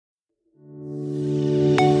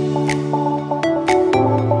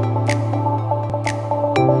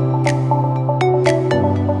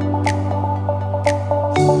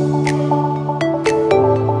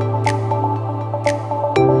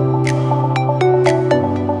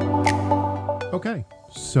Okay,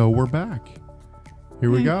 so we're back. Here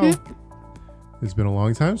we go. It's been a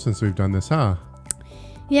long time since we've done this, huh?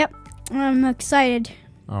 Yep, I'm excited.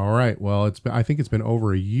 All right. Well, I think it's been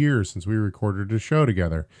over a year since we recorded a show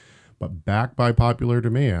together, but back by popular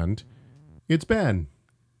demand, it's been.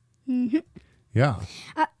 Yeah.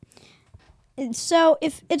 So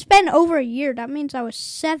if it's been over a year, that means I was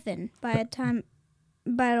 7 by the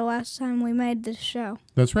last time we made this show.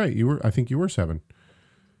 That's right. I think you were 7.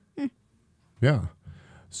 Yeah.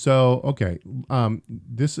 So, okay.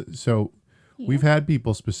 We've had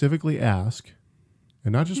people specifically ask,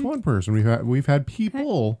 and not just one person. We've had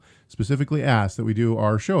people specifically ask that we do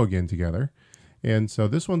our show again together. And so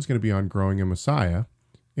this one's going to be on growing in Messiah.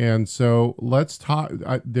 And so let's talk.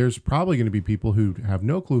 There's probably going to be people who have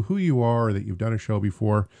no clue who you are or that you've done a show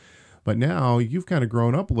before. But now you've kind of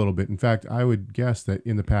grown up a little bit. In fact, I would guess that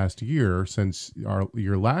in the past year since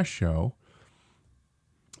your last show,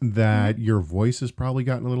 that your voice has probably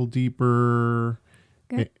gotten a little deeper.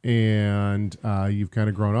 And you've kind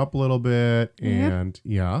of grown up a little bit. And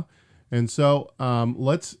yeah. And so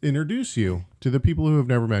let's introduce you to the people who have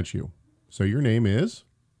never met you. So your name is?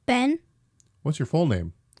 Ben. What's your full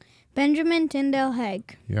name? Benjamin Tyndale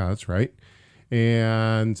Haig. Yeah, that's right.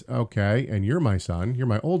 And okay, and you're my son. You're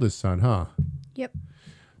my oldest son, huh? Yep.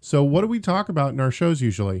 So what do we talk about in our shows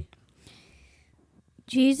usually?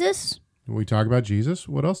 Jesus. We talk about Jesus.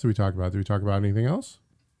 What else do we talk about? Do we talk about anything else?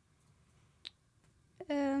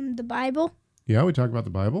 The Bible. Yeah, we talk about the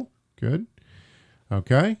Bible. Good.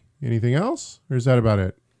 Okay. Anything else? Or is that about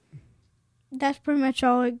it? That's pretty much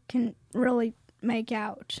all I can really make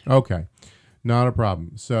out. Okay. Not a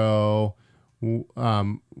problem. So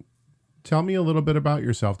tell me a little bit about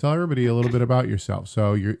yourself. Tell everybody a little bit about yourself.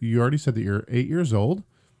 So you already said that you're 8 years old.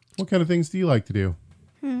 What kind of things do you like to do?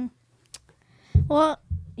 Well,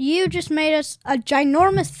 you just made us a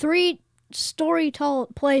ginormous 3-story tall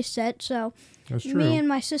play set, so That's true. me and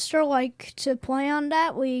my sister like to play on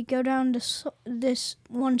that. We go down this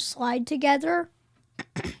one slide together.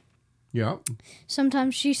 Yeah.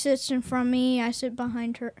 Sometimes she sits in front of me, I sit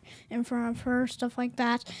behind her, in front of her, stuff like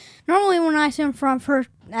that. Normally when I sit in front of her,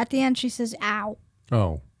 at the end she says, ow.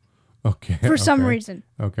 Oh, okay. For some reason.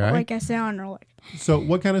 Okay. Like I say on her leg. So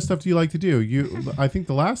what kind of stuff do you like to do? I think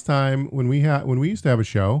the last time when we used to have a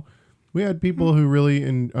show, we had people who really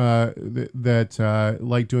like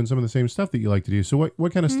doing some of the same stuff that you like to do. So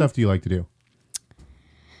what kind of stuff do you like to do?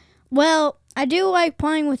 Well, I do like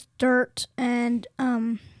playing with dirt and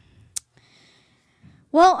I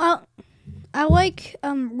like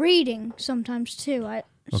reading sometimes too.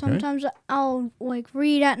 Sometimes I'll like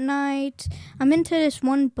read at night. I'm into this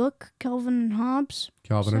one book, Calvin and Hobbes.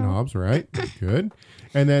 Calvin and Hobbes, right? Good.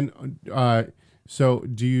 And then, so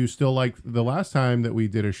do you still like the last time that we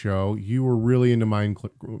did a show? You were really into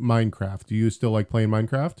Minecraft. Do you still like playing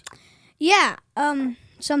Minecraft? Yeah.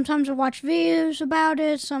 Sometimes I watch videos about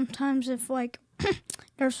it. Sometimes if like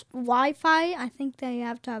there's Wi-Fi, I think they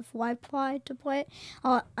have to have Wi-Fi to play it.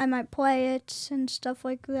 I might play it and stuff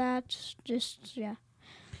like that. Just yeah.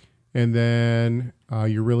 And then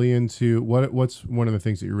you're really into what's one of the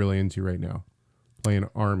things that you're really into right now? Playing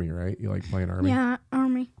Army, right? You like playing Army? Yeah,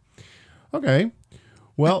 Army. Okay.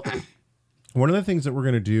 Well, one of the things that we're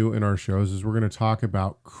going to do in our shows is we're going to talk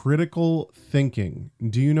about critical thinking.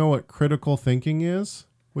 Do you know what critical thinking is?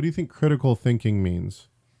 What do you think critical thinking means?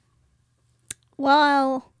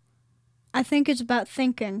 Well, I think it's about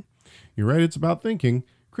thinking. You're right. It's about thinking.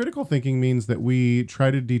 Critical thinking means that we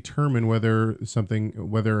try to determine whether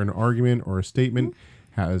an argument or a statement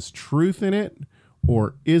has truth in it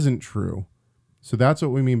or isn't true. So that's what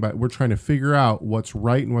we mean by we're trying to figure out what's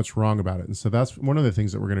right and what's wrong about it. And so that's one of the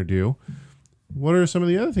things that we're going to do. What are some of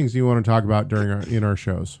the other things you want to talk about in our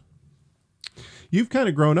shows? You've kind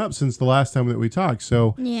of grown up since the last time that we talked.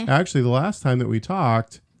 So actually the last time that we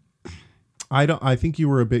talked, I think you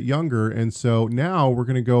were a bit younger, and so now we're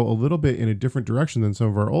going to go a little bit in a different direction than some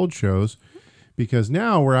of our old shows, because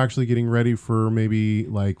now we're actually getting ready for maybe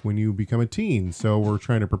like when you become a teen. So we're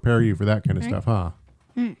trying to prepare you for that kind of stuff, huh?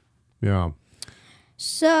 Yeah.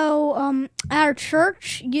 So at our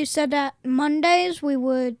church, you said that Mondays we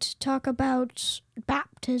would talk about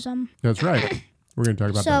baptism. That's right. We're going to talk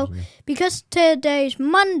about baptism. So because today's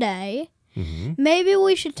Monday, maybe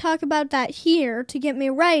we should talk about that here to get me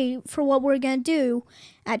ready for what we're going to do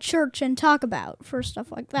at church and talk about for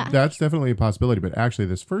stuff like that. That's definitely a possibility. But actually,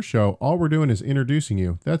 this first show, all we're doing is introducing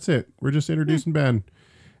you. That's it. We're just introducing Ben.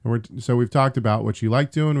 And so we've talked about what you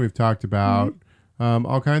like doing. We've talked about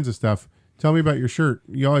all kinds of stuff. Tell me about your shirt.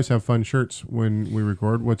 You always have fun shirts when we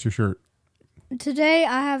record. What's your shirt? Today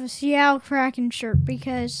I have a Seattle Kraken shirt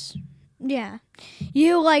because Yeah.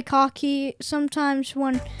 You like hockey. Sometimes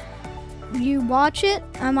when you watch it,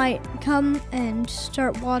 I might come and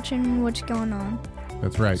start watching what's going on.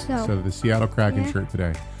 That's right. So the Seattle Kraken yeah. shirt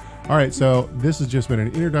today. All right, so this has just been an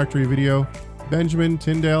introductory video. Benjamin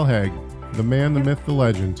Tyndale Haig, the man, the myth, the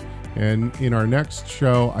legend. And in our next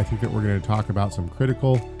show, I think that we're going to talk about some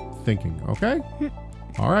critical thinking, okay?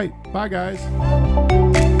 All right, bye, guys.